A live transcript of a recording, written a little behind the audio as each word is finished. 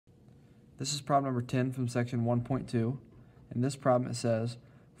This is problem number 10 from section 1.2. In this problem it says,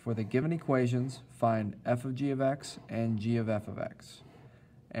 for the given equations, find f of g of x and g of f of x,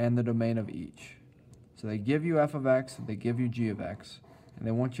 and the domain of each. So they give you f of x, they give you g of x, and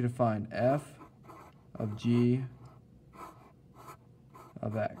they want you to find f of g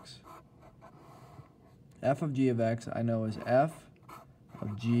of x. F of g of x I know is f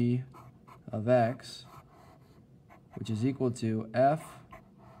of g of x, which is equal to f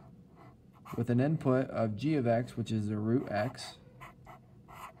with an input of g of x, which is the root x.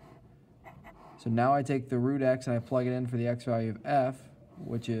 So now I take the root x and I plug it in for the x value of f,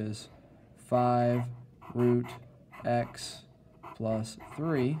 which is 5 root x plus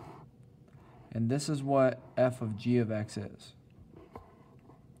 3. And this is what f of g of x is.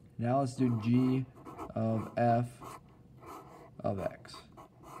 Now let's do g of f of x.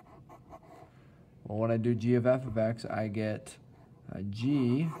 Well, when I do g of f of x, I get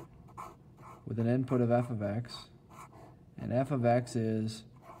g with an input of f of x, and f of x is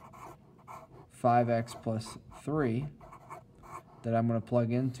 5x plus 3 that I'm going to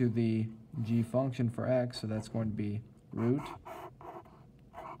plug into the g function for x, so that's going to be root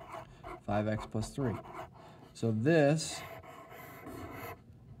 5x plus 3. So this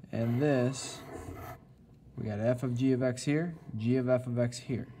and this, we got f of g of x here, g of f of x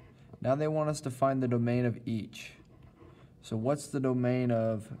here. Now they want us to find the domain of each. So what's the domain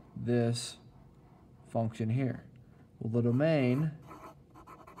of this function here? Well, the domain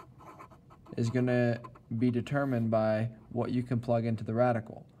is going to be determined by what you can plug into the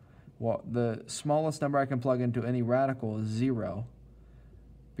radical. Well, the smallest number I can plug into any radical is 0,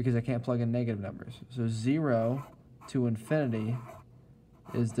 because I can't plug in negative numbers. So 0 to infinity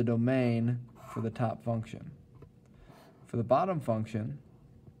is the domain for the top function. For the bottom function,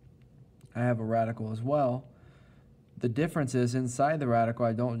 I have a radical as well. The difference is inside the radical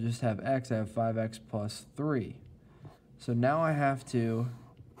I don't just have x, I have 5x plus 3. So now I have to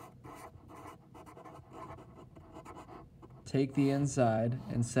take the inside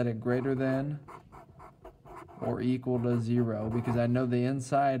and set it greater than or equal to 0, because I know the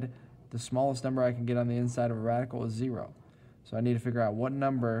inside, the smallest number I can get on the inside of a radical is 0. So I need to figure out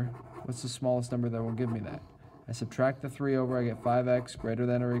what's the smallest number that will give me that. I subtract the 3 over, I get 5x greater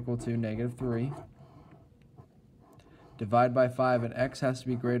than or equal to negative 3. Divide by 5, and x has to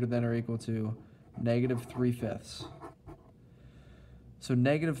be greater than or equal to negative 3/5. So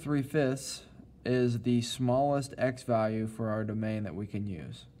negative 3/5 is the smallest x value for our domain that we can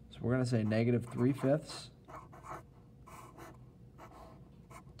use. So we're going to say negative 3/5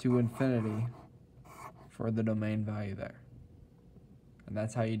 to infinity for the domain value there. And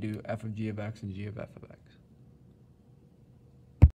that's how you do f of g of x and g of f of x.